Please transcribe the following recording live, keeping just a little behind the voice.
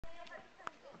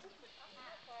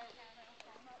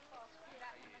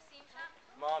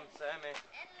Mom, Sammy.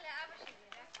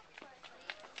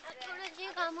 At ora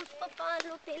llegamos, papá,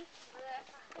 al hotel.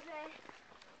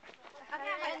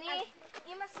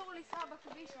 Ima Soli Saba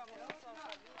Kubisha,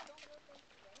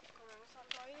 comemos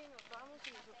acá y nos vamos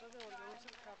y nosotros devolvemos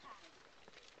el carro.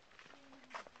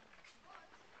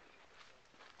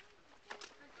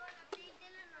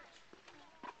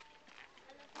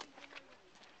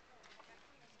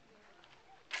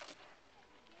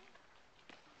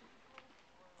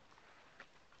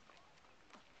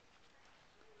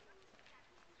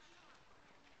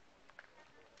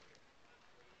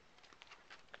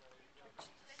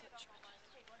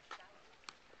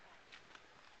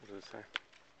 What does it say?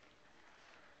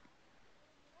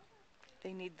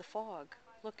 They need the fog.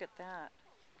 Look at that.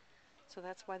 So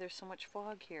that's why there's so much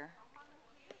fog here.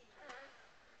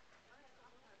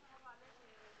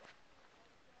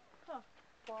 Huh.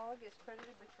 Fog is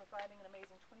credited with providing an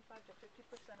amazing 25 to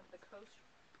 50% of the coast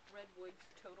redwood's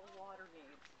total water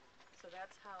needs. So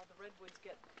that's how the redwoods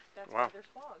get, that's why there's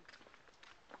fog.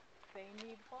 They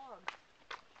need fog.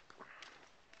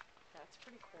 That's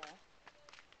pretty cool.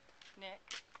 Nick?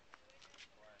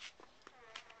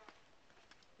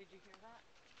 Did you hear that?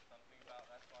 Something about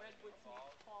that's why Redwoods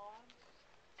need fog.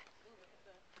 Ooh, look at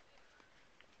the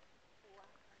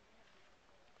black.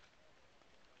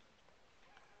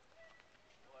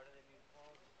 Why do they need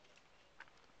fog?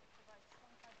 It provides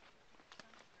 25 to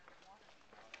 50% of their water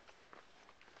needs.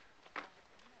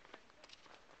 Isn't that pretty good?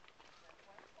 That's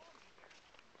why it's foggy here.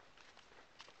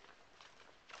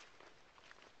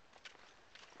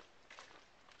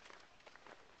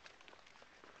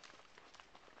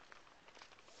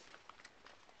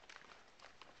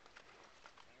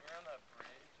 When we were on that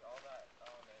bridge, all that,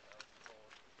 oh man, that was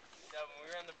cold. Yeah, when we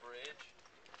were on the bridge,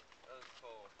 that was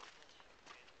cold.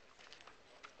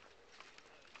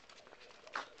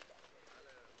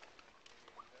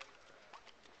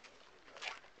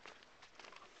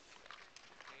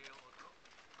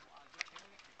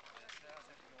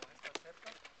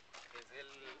 Es el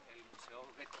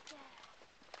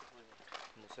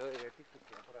museo de Betty que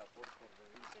queda por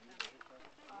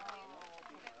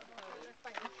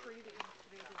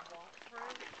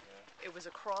It was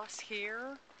across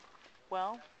here.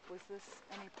 Well, was this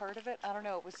any part of it? I don't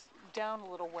know. It was down a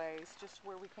little ways, just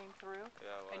where we came through.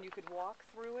 Yeah, and you could walk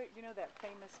through it. You know that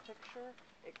famous picture?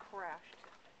 It crashed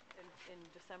in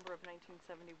December of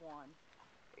 1971.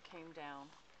 It came down.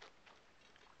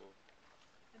 Cool.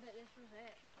 I bet this was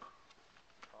it.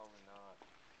 Probably not.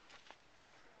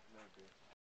 No, dude.